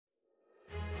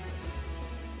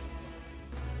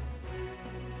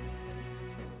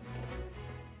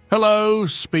Hello,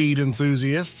 speed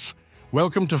enthusiasts.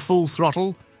 Welcome to Full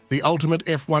Throttle, the ultimate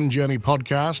F1 journey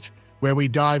podcast, where we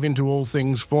dive into all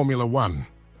things Formula One.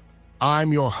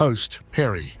 I'm your host,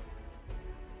 Perry.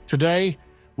 Today,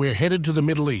 we're headed to the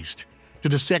Middle East to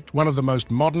dissect one of the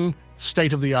most modern,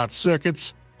 state-of-the-art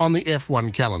circuits on the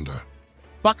F1 calendar.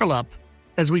 Buckle up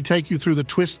as we take you through the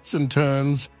twists and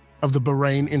turns of the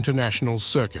Bahrain International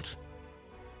Circuit.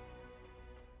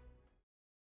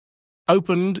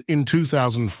 Opened in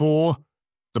 2004,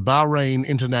 the Bahrain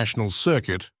International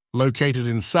Circuit, located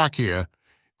in Sakhir,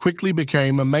 quickly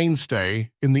became a mainstay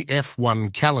in the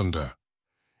F1 calendar.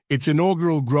 Its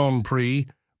inaugural Grand Prix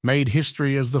made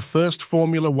history as the first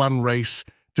Formula One race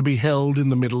to be held in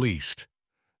the Middle East.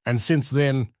 And since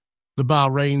then, the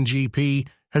Bahrain GP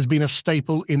has been a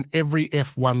staple in every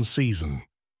F1 season,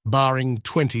 barring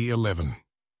 2011.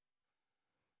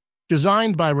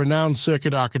 Designed by renowned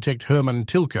circuit architect Hermann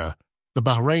Tilke, the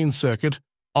Bahrain circuit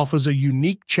offers a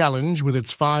unique challenge with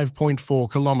its 5.4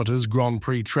 kilometers Grand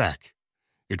Prix track.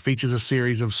 It features a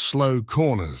series of slow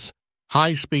corners,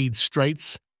 high-speed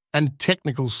straights, and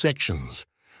technical sections,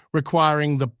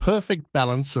 requiring the perfect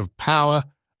balance of power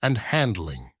and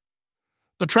handling.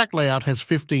 The track layout has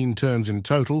 15 turns in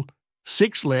total,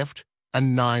 6 left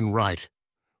and 9 right,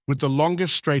 with the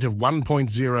longest straight of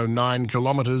 1.09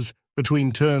 kilometers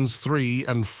between turns 3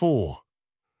 and 4.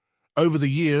 Over the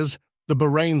years, the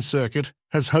Bahrain circuit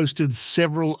has hosted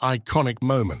several iconic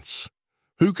moments.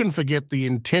 Who can forget the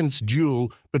intense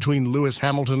duel between Lewis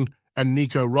Hamilton and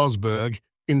Nico Rosberg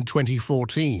in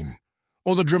 2014,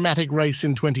 or the dramatic race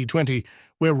in 2020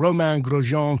 where Romain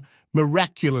Grosjean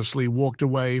miraculously walked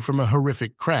away from a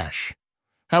horrific crash?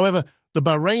 However, the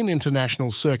Bahrain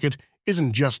International Circuit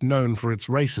isn't just known for its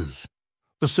races.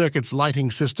 The circuit's lighting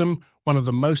system, one of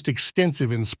the most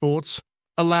extensive in sports,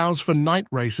 allows for night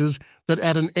races that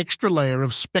add an extra layer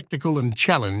of spectacle and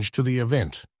challenge to the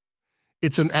event.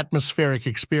 It's an atmospheric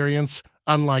experience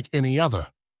unlike any other.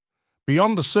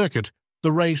 Beyond the circuit,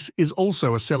 the race is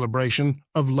also a celebration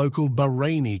of local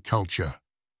Bahraini culture.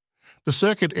 The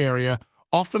circuit area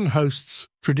often hosts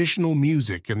traditional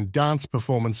music and dance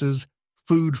performances,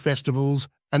 food festivals,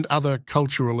 and other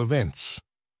cultural events.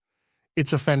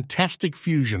 It's a fantastic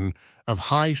fusion of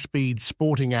high-speed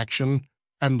sporting action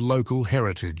and local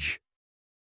heritage.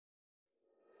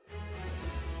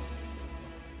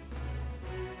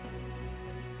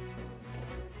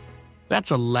 That's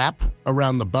a lap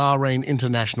around the Bahrain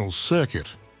International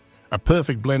Circuit, a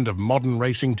perfect blend of modern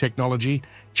racing technology,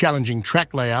 challenging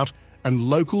track layout, and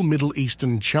local Middle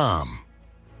Eastern charm.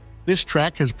 This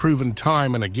track has proven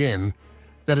time and again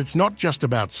that it's not just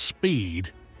about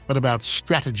speed, but about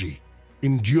strategy,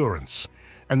 endurance,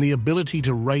 and the ability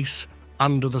to race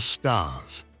under the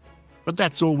stars. But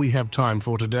that's all we have time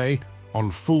for today. On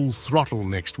Full Throttle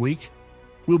next week,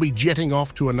 we'll be jetting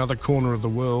off to another corner of the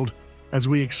world as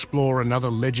we explore another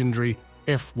legendary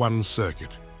F1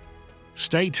 circuit.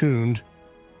 Stay tuned,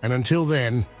 and until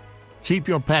then, keep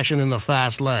your passion in the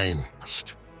fast lane.